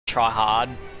try hard,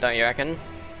 don't you reckon?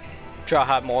 Try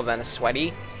hard more than a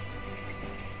sweaty.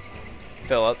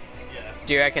 Philip, Yeah.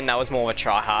 do you reckon that was more of a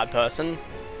try hard person?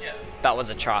 Yeah. That was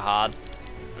a try hard.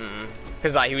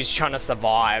 Because like he was trying to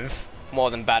survive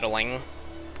more than battling.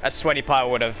 A sweaty player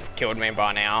would have killed me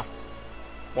by now,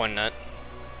 wouldn't it?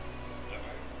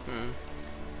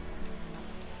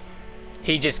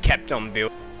 He just kept on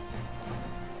building.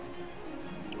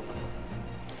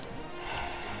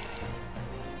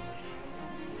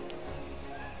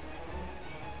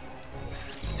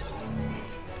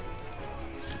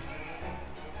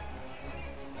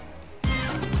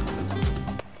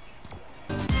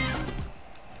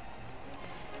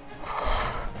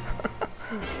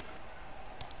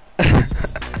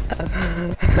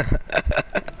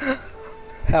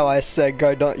 How I said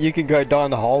go down, you can go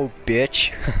down the hole,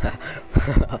 bitch.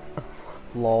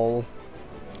 Lol.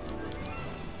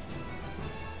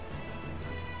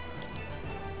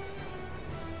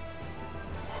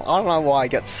 I don't know why I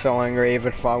get so angry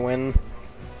even if I win.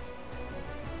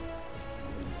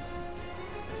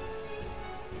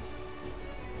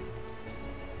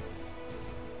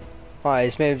 Oh,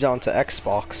 he's moved on to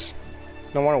Xbox.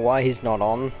 No wonder why he's not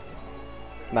on.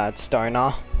 Mad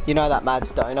Stoner. You know that Mad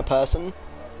Stoner person?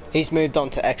 He's moved on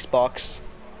to Xbox.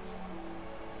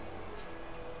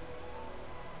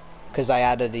 Because I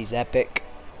added his Epic.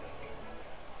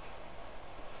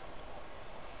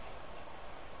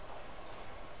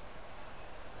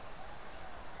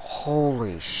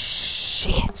 Holy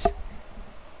shit.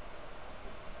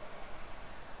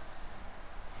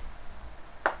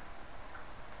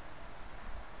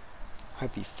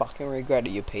 Hope you fucking regret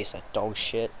it, you piece of dog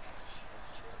shit.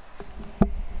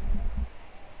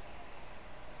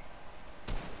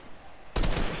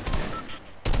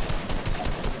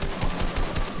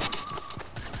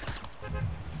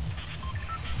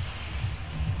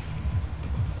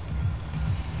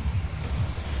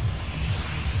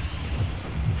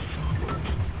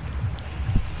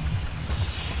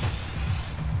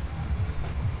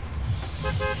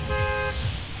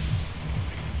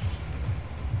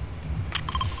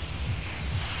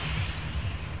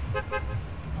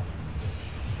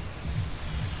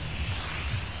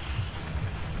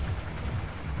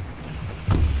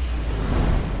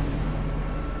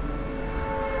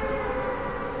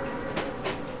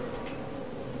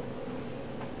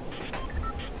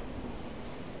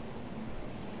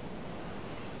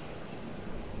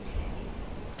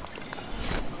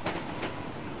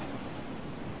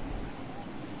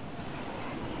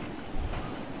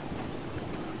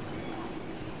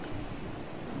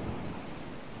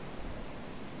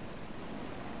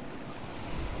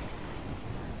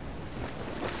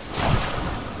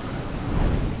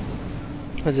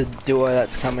 There's a duo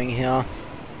that's coming here.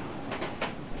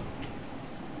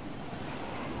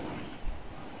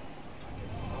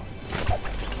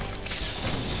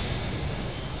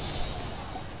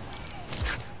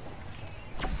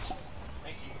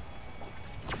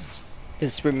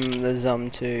 There's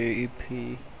two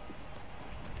EP.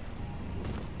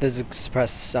 There's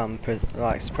express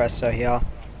like espresso here.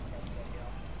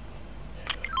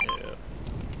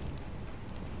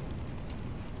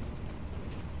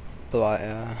 But like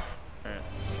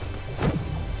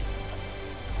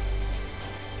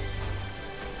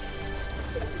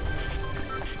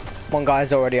one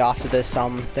guy's already after this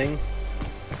thing.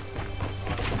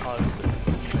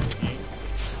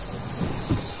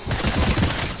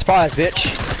 Surprise,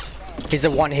 bitch! He's a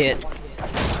one hit.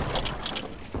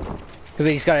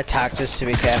 He's got attack, just to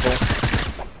be careful.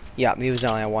 Yeah, he was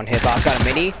only a one hit, but I've got a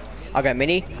mini. I got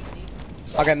mini.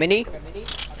 I got mini.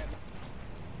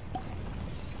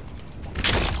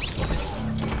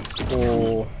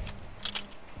 Oh.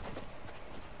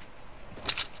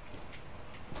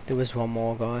 There was one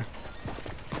more guy.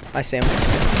 I see him.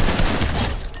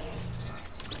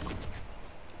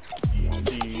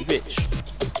 You bitch.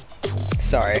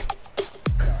 Sorry.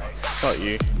 Not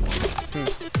you.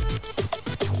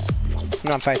 I'm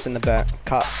not facing the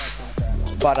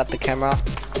butt at the camera.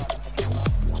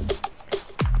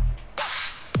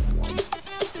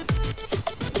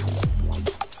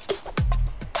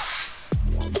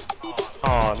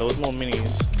 Oh, there was more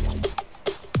minis.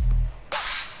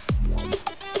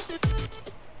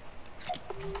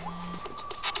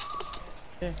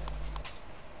 Yeah.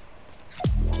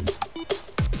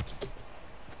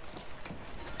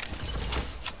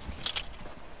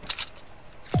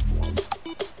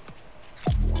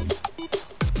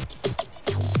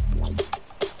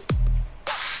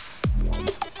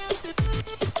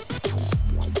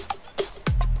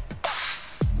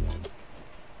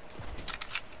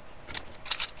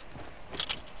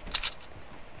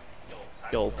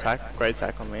 Yo, tack, great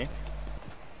tack on me.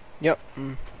 Yep.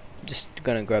 Just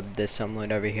gonna grab this some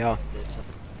loot over here.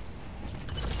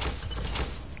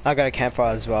 I got a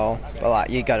campfire as well, but like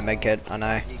you gotta make it. I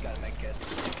know.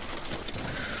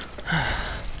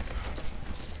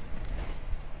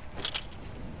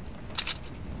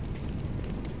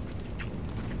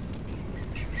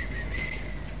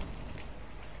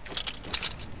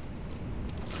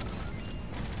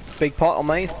 Big pot on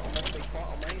me.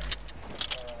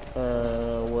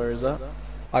 Where is that?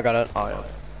 I got it. Oh yeah.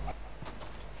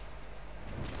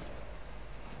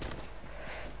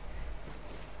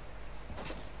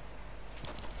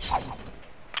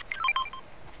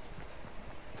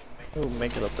 Ooh,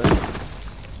 make it up there.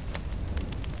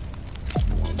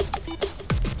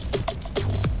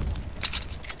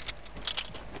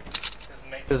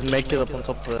 Just make it up on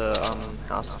top of the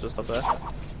house just up there.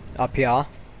 Up here.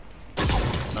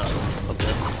 No, up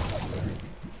there.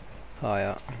 Oh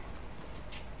yeah.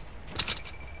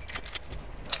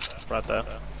 Right there.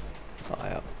 Oh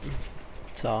yeah.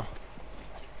 So.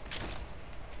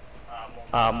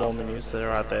 More minis, they're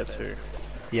right there too.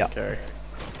 Yeah. Okay.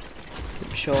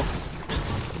 Sure.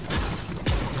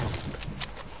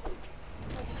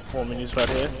 More minis right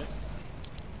here.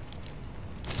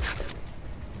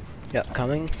 Yep,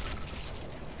 coming.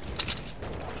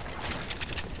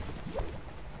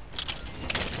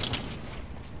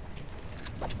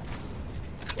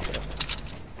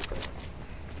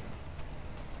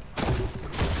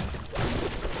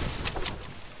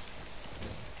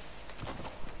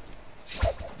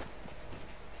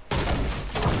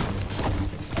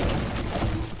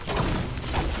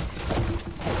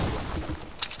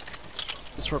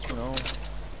 It's rocking on.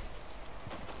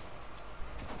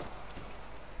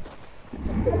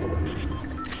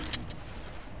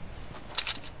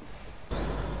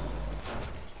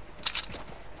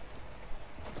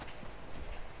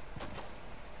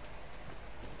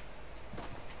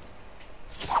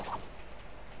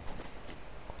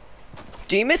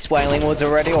 Do you miss Wailing Woods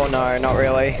already or no? Not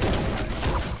really.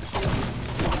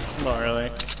 Not really.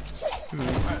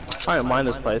 I don't mind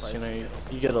this place, you know,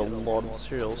 you get a lot of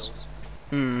materials.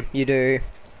 You do.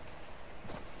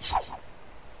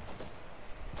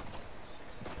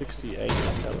 68.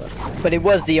 But it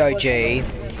was the OG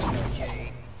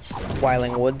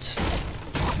Wailing Woods.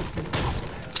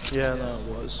 Yeah, no, it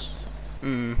was.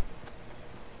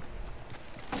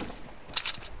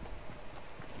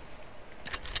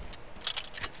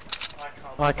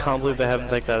 I can't believe they haven't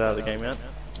taken that out of the game yet.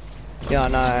 Yeah, I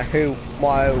know.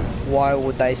 Why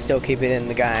would they still keep it in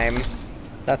the game?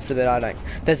 That's the bit I don't.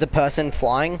 There's a person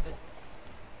flying.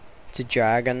 It's a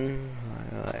dragon.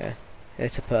 Yeah.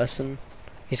 It's a person.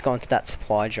 He's gone to that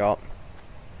supply drop.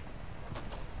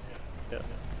 Yeah.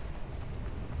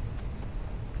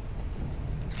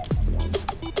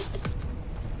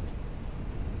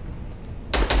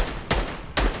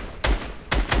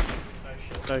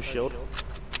 No shield.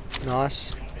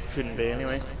 Nice. Shouldn't be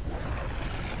anyway.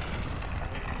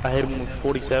 I hit him with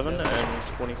 47 and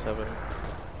 27.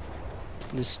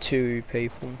 There's two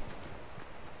people.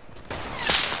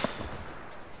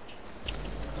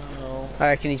 Oh. I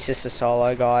reckon he's just a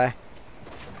solo guy.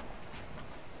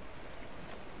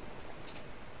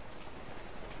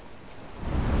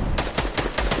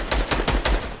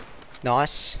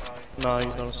 Nice. No, he's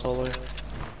not a solo.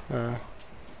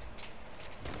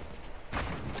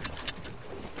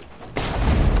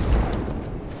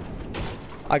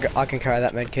 I can carry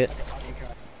that med kit.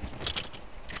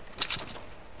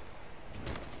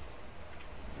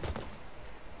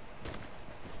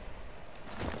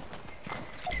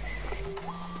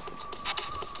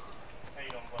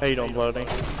 How you doing, Bloody?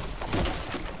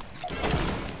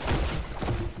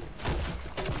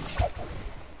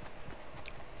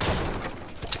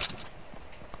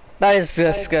 That is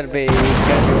just gonna be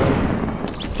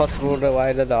possible the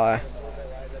way to die.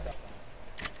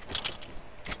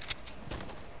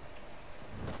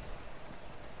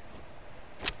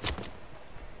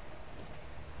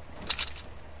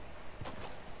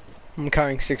 I'm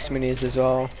carrying 6 minis as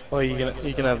well. Oh, you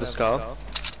can have the scar.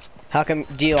 How come?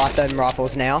 Do you like them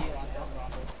rifles now?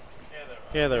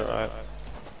 Yeah, they're right.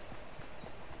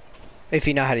 If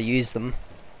you know how to use them.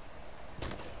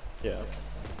 Yeah.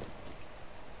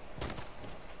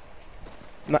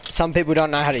 Some people don't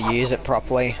know how to use it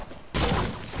properly.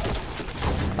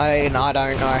 I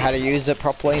don't know how to use it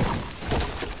properly.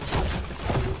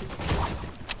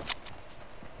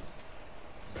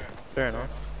 Fair enough.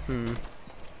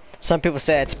 Some people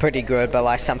say it's pretty good, but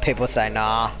like some people say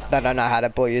nah, they don't know how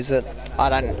to use it. I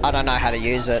don't know how to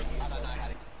use it.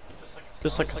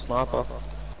 Just like a sniper.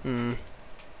 Hmm.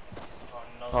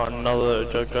 Oh, another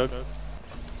joke.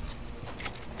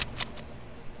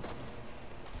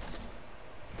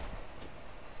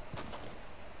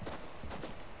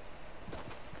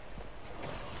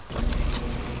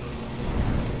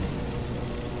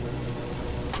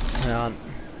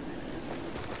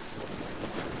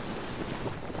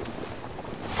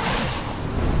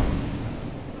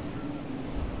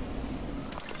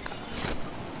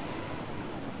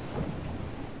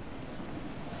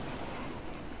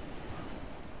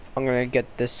 I'm gonna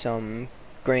get this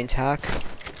green tack.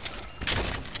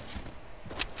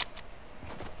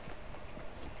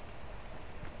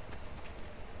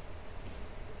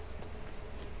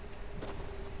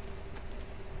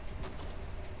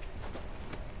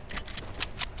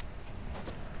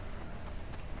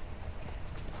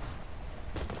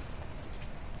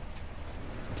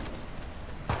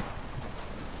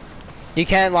 You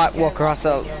can like walk across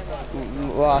the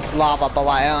lava, but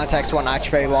like it only takes 1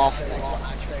 HP off.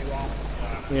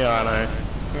 Yeah, I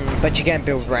know. But you can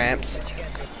build ramps.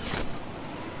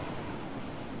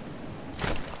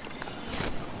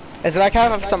 Is it okay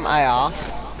with some AR?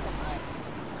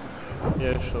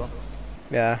 Yeah, sure.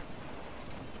 Yeah.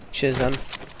 Cheers, man.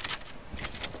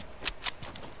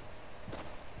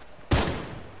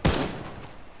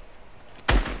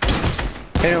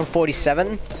 Hit him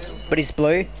 47, but he's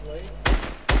blue.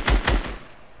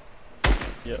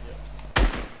 Yeah.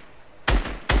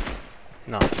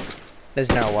 No,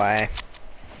 there's no way.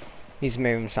 He's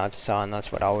moving side to side, and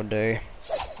that's what I would do.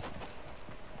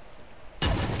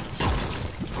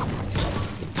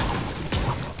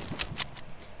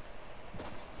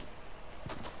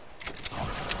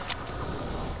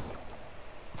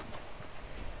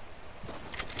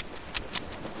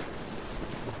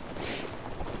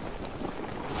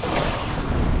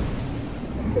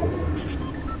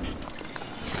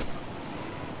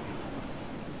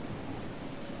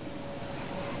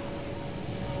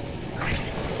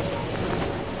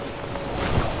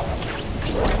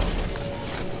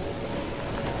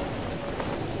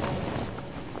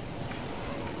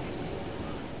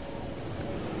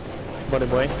 Buddy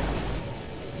boy.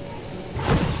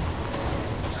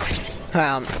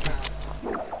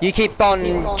 You keep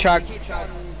on Chuck.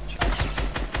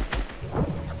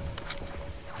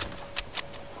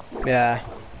 Yeah.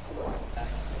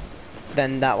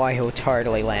 Then that way he'll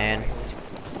totally land.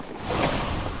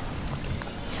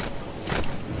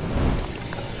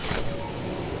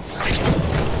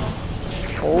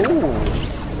 Oh.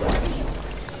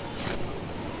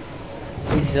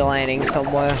 He's landing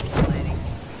somewhere.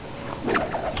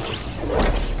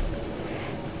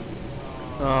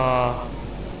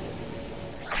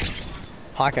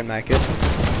 I can make it.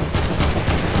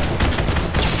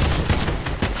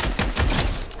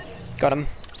 Got him.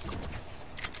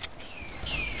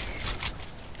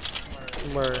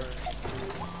 Where?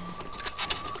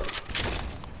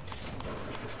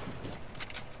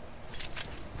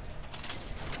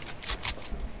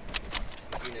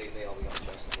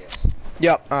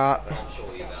 Yep,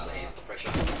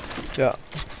 yeah.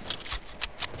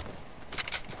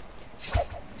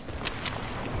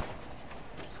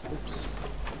 Oops.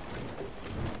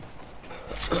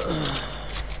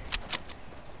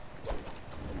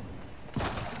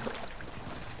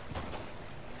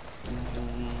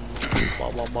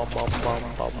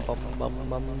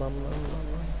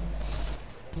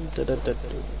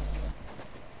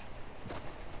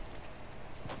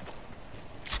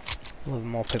 A little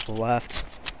more people left.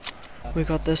 We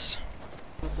got this.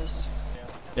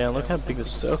 Yeah, look how big the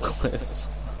circle is.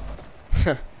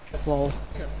 Lol.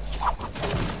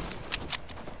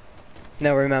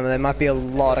 Now remember, there might be a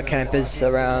lot of campers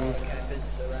around.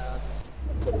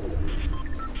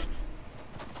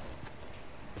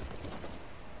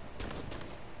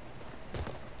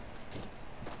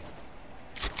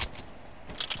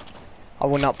 I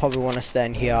would not probably want to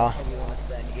stand here.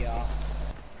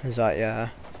 Is that yeah?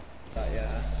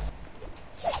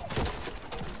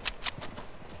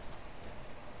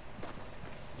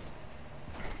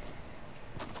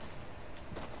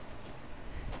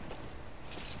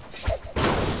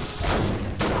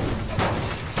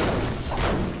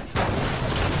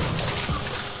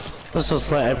 Let's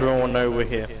just let everyone know we're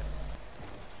here.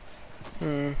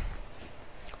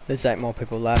 There's 8 more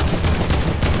people left.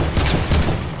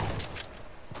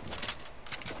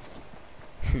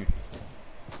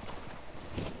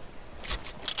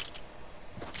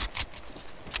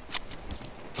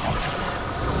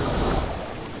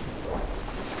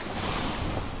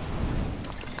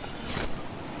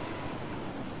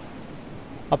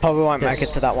 I probably won't make it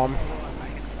to that one.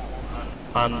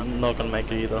 I'm not gonna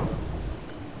make it either.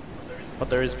 But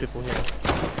there is people here.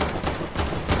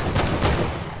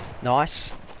 Nice.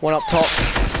 One up top.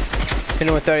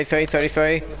 Hitting with 33,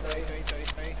 33.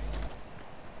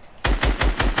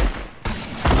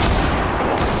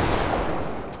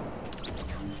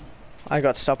 I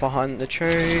got stuck behind the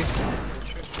tree.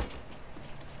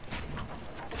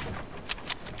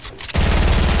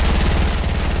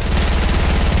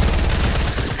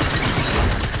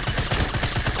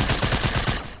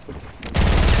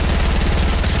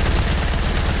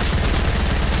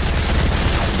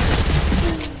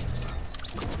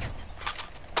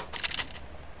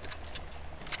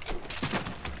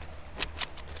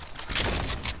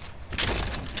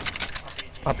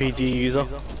 RPG user.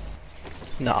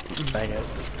 No. Dang it.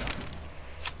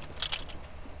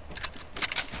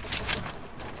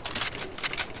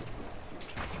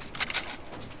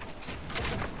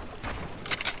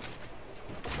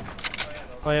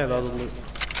 Oh yeah, that was loot.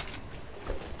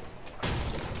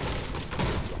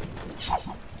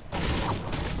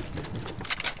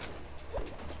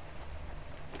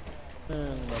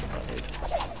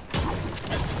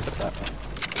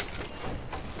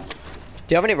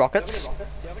 Do you have any rockets?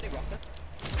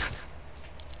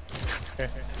 Okay.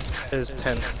 There's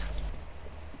 10.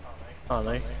 Oh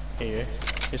no, here you go.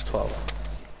 Here's 12.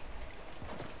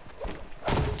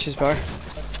 Cheers, bro.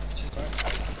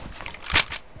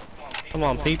 Come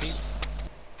on, peeps.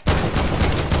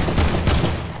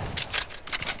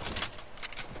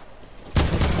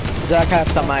 Does that have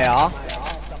some AR?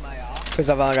 Because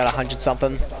I've only got 100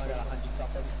 something.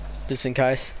 Just in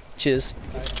case. Cheers.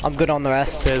 I'm good on the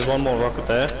rest. There's one more rocket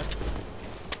there.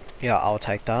 Yeah, I'll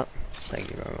take that.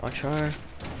 Thank you very much, bro.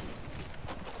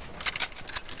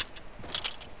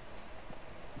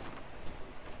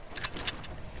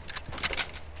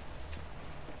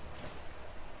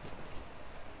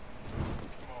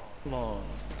 Come on.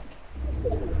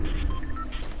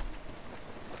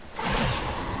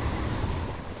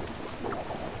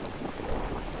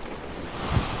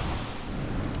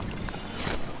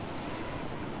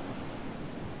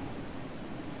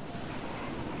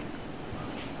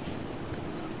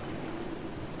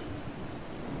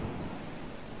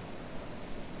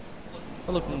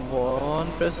 I'm looking for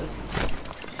one person.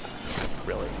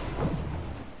 Really?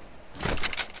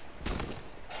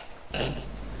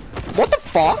 What the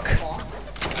fuck?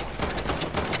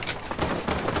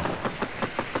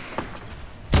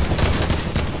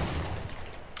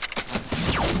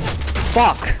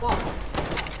 Fuck!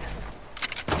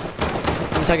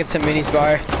 I'm taking some minis,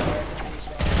 bro.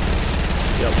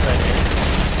 Yep, thank you.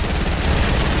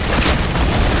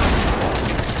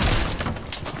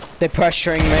 They're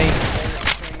pressuring me.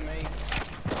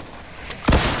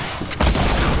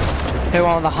 Who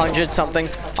on the 100 something?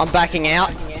 I'm backing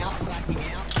out.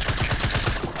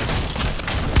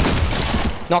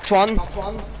 Knocked one.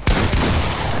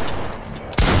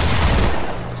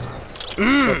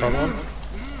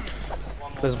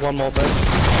 There's one more person.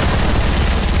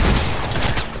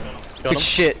 Got Good him.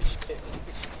 shit.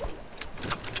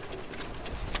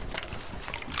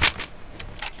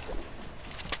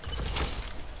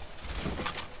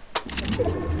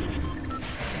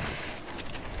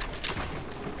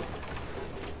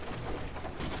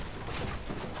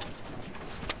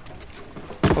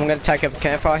 I'm gonna take a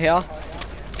campfire here.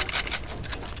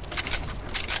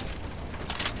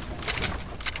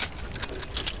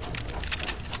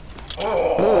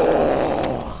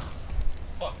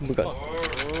 We got.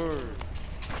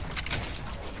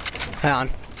 Hang on,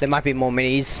 there might be more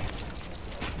minis.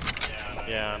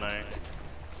 Yeah, I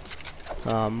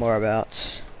know.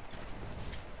 Whereabouts?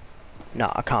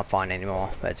 No, I can't find any more.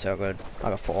 That's so good. I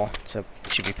got 4, so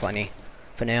should be plenty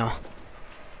for now.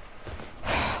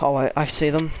 Oh, I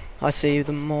see them. I see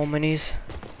the more minis.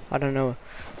 I don't know.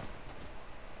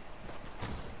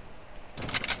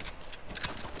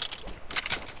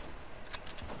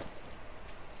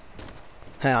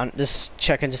 Hang on, just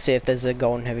checking to see if there's a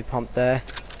golden heavy pump there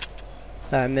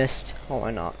that I missed. Oh,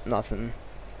 why not? Nothing.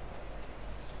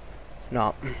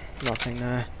 No, nothing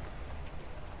there.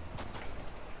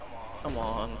 Come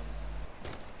on.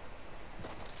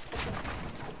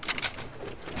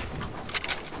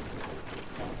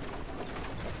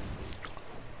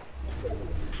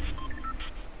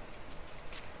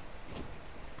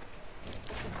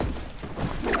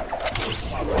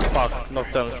 Fuck,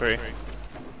 knocked down the tree.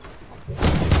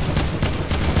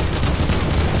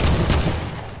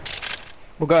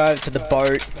 We'll go over to the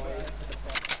boat.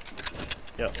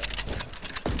 Yep.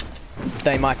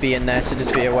 They might be in there, so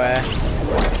just be aware.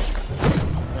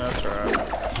 That's alright.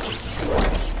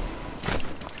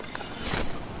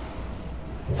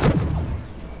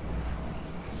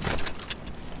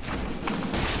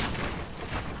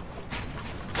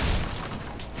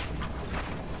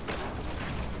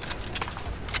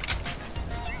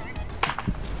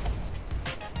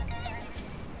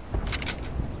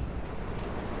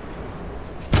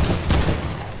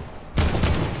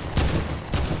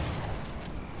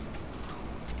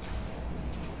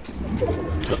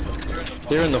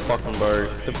 They're in the fucking boat.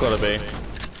 They've got to be.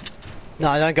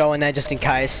 No, don't go in there just in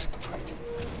case.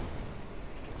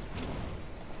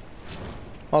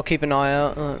 I'll keep an eye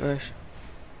out. I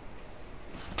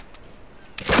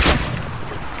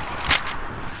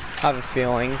have a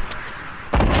feeling.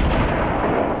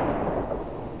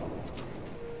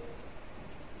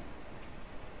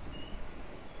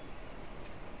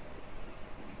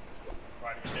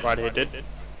 Right here, dude.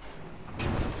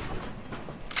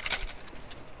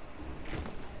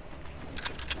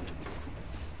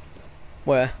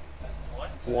 Where?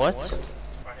 What?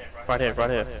 Right here, right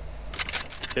here.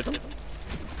 Hit him?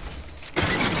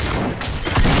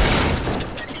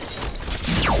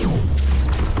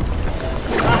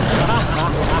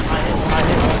 I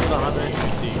hit him with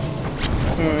 150.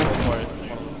 Hmm.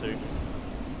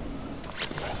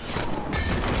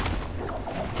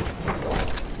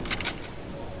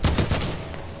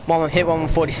 One hit,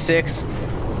 146.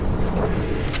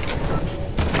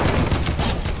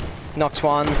 Knocked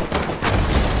one.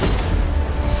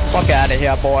 Fuck out of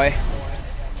here, boy.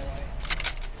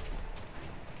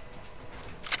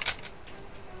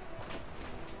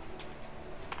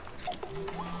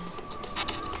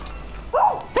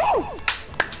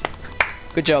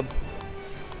 Good job.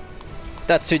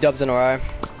 That's 2 dubs in a row.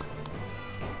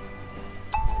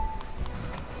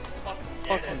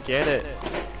 Fucking get it.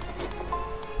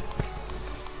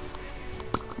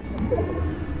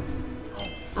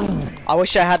 I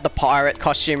wish I had the pirate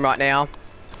costume right now.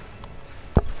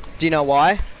 Do you know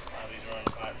why?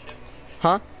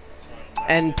 Huh?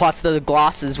 And plus the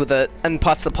glasses with it, and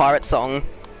plus the pirate song.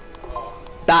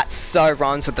 That so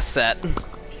rhymes with the set.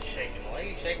 He's shaking. Why are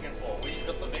you shaking for? We just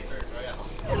got the victory right out.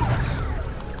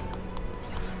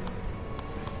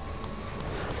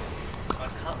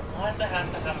 Why'd they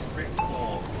have to have a brick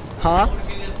floor? Huh? That would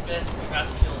be the best crap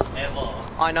kill ever.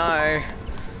 I know.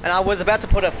 And I was about to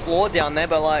put a floor down there,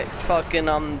 but like, fucking,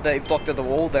 they blocked the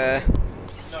wall there.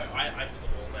 No, I put the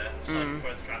wall there. So like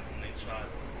both trapped on each side.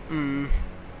 Mm.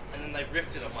 And then they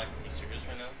ripped it. I'm like, are you serious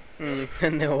right now? Mm.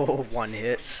 And they're all one What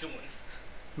hits. are you doing?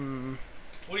 Mm.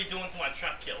 What are you doing to my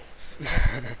trap kill?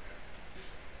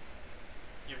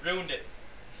 You ruined it.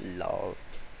 Lol.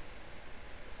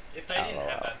 If they didn't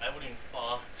have that, they would have been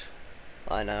fucked.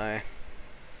 I know.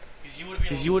 Because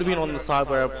you would have been on the side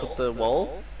where I put the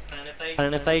wall.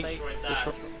 And if they destroyed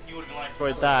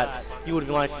destroyed that, you would have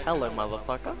been like, hello,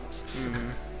 motherfucker.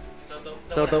 Mm. So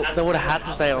So they would have had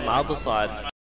to stay on the other side.